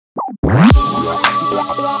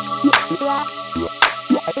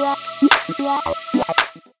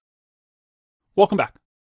Welcome back.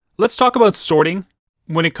 Let's talk about sorting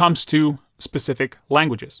when it comes to specific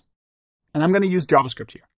languages. And I'm going to use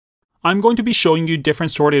JavaScript here. I'm going to be showing you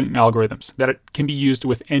different sorting algorithms that can be used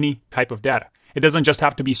with any type of data. It doesn't just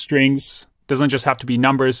have to be strings, doesn't just have to be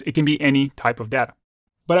numbers, it can be any type of data.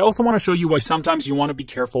 But I also want to show you why sometimes you want to be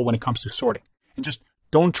careful when it comes to sorting. And just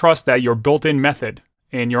don't trust that your built-in method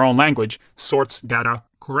in your own language sorts data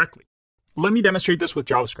correctly. Let me demonstrate this with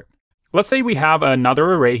JavaScript. Let's say we have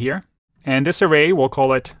another array here, and this array, we'll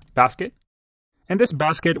call it basket. And this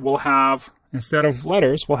basket will have, instead of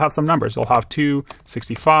letters, we'll have some numbers. We'll have 2,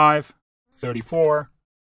 65, 34,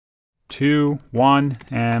 2, 1,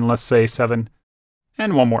 and let's say 7,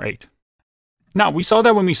 and one more 8. Now, we saw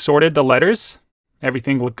that when we sorted the letters,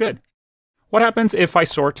 everything looked good. What happens if I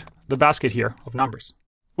sort the basket here of numbers?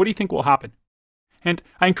 What do you think will happen? And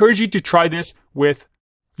I encourage you to try this with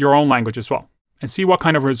your own language as well, and see what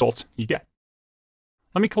kind of results you get.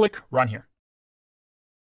 Let me click Run here.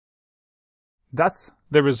 That's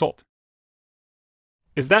the result.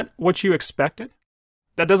 Is that what you expected?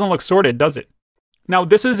 That doesn't look sorted, does it? Now,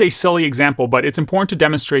 this is a silly example, but it's important to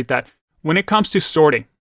demonstrate that when it comes to sorting,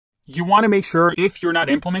 you want to make sure if you're not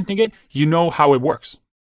implementing it, you know how it works.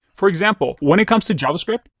 For example, when it comes to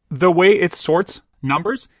JavaScript, the way it sorts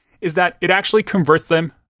numbers is that it actually converts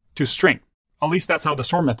them to string. At least that's how the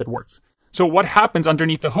sort method works. So what happens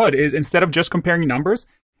underneath the hood is instead of just comparing numbers,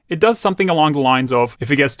 it does something along the lines of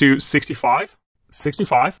if it gets to 65,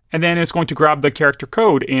 65, and then it's going to grab the character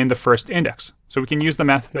code in the first index. So we can use the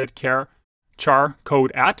method char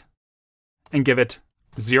code at and give it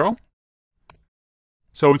 0.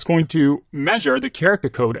 So it's going to measure the character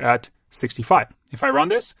code at 65. If I run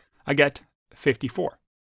this, I get 54.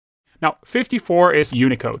 Now, 54 is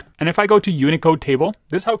Unicode. And if I go to Unicode table,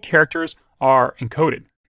 this is how characters are encoded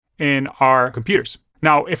in our computers.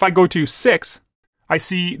 Now, if I go to 6, I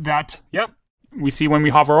see that, we see when we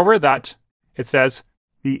hover over that, it says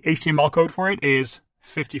the HTML code for it is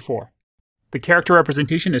 54. The character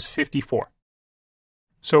representation is 54.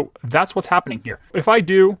 So that's what's happening here. If I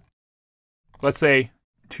do, let's say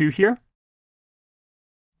 2 here,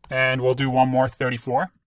 and we'll do one more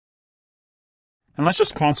 34. And let's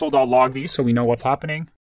just console.log these so we know what's happening.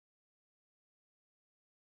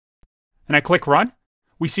 And I click Run.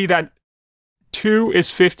 We see that 2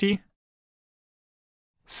 is 50,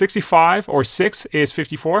 65 or 6 is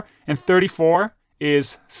 54, and 34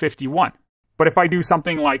 is 51. But if I do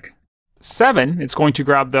something like 7, it's going to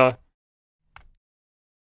grab the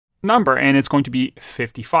number and it's going to be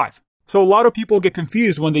 55. So a lot of people get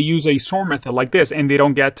confused when they use a sort method like this and they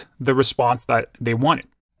don't get the response that they wanted.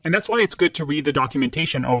 And that's why it's good to read the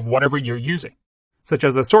documentation of whatever you're using, such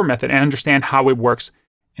as a sort method, and understand how it works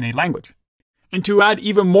in a language. And to add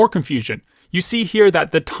even more confusion, you see here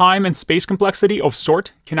that the time and space complexity of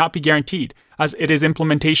sort cannot be guaranteed, as it is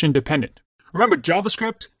implementation dependent. Remember,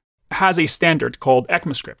 JavaScript has a standard called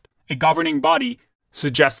ECMAScript. A governing body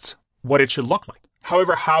suggests what it should look like.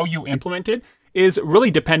 However, how you implement it is really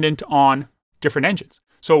dependent on different engines.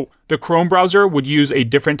 So the Chrome browser would use a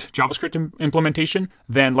different JavaScript implementation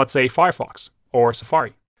than, let's say, Firefox or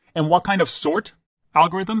Safari. And what kind of sort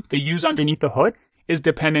algorithm they use underneath the hood is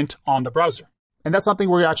dependent on the browser. And that's something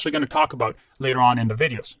we're actually going to talk about later on in the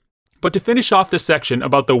videos. But to finish off this section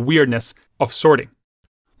about the weirdness of sorting,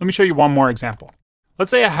 let me show you one more example.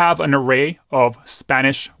 Let's say I have an array of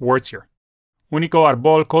Spanish words here. Único,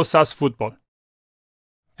 árbol, cosas, fútbol.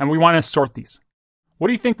 And we want to sort these. What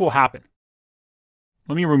do you think will happen?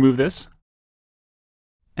 Let me remove this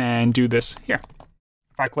and do this here.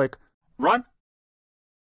 If I click Run,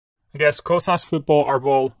 I guess cosas, fútbol,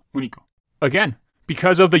 árbol, único. Again,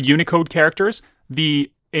 because of the Unicode characters,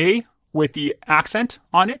 the A with the accent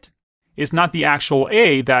on it is not the actual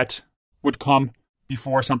A that would come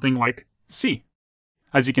before something like C,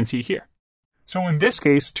 as you can see here. So in this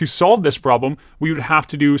case, to solve this problem, we would have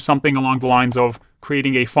to do something along the lines of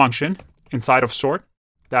creating a function inside of sort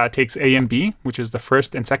that takes A and B, which is the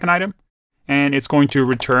first and second item, and it's going to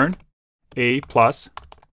return A plus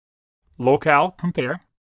locale compare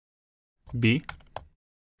B,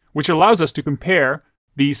 which allows us to compare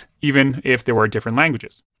these even if there were different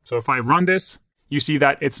languages. So if I run this, you see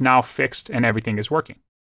that it's now fixed and everything is working.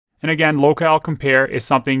 And again, locale compare is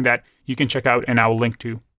something that you can check out and I will link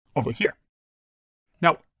to over here.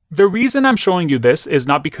 Now, the reason I'm showing you this is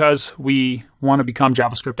not because we want to become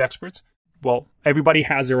JavaScript experts. Well, everybody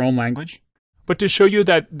has their own language, but to show you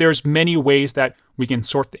that there's many ways that we can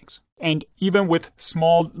sort things. And even with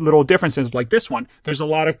small little differences like this one, there's a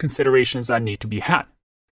lot of considerations that need to be had.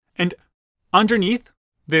 And underneath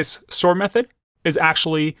This sort method is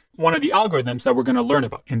actually one of the algorithms that we're going to learn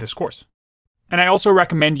about in this course. And I also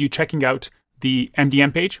recommend you checking out the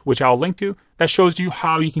MDM page, which I'll link to, that shows you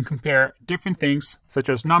how you can compare different things, such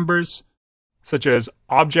as numbers, such as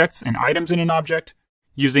objects and items in an object,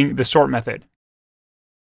 using the sort method.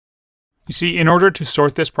 You see, in order to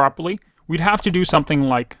sort this properly, we'd have to do something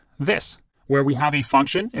like this, where we have a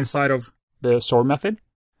function inside of the sort method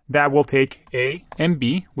that will take A and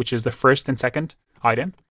B, which is the first and second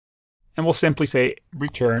item, and we'll simply say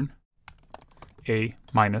return A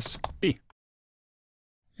minus B.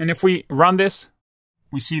 And if we run this,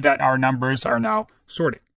 we see that our numbers are now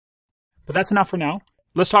sorted. But that's enough for now.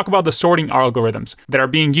 Let's talk about the sorting algorithms that are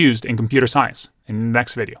being used in computer science in the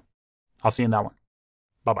next video. I'll see you in that one.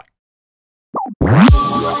 Bye-bye.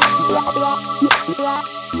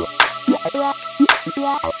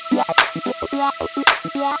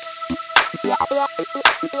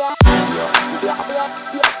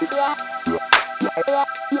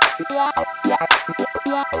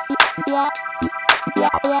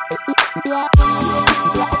 Yeah.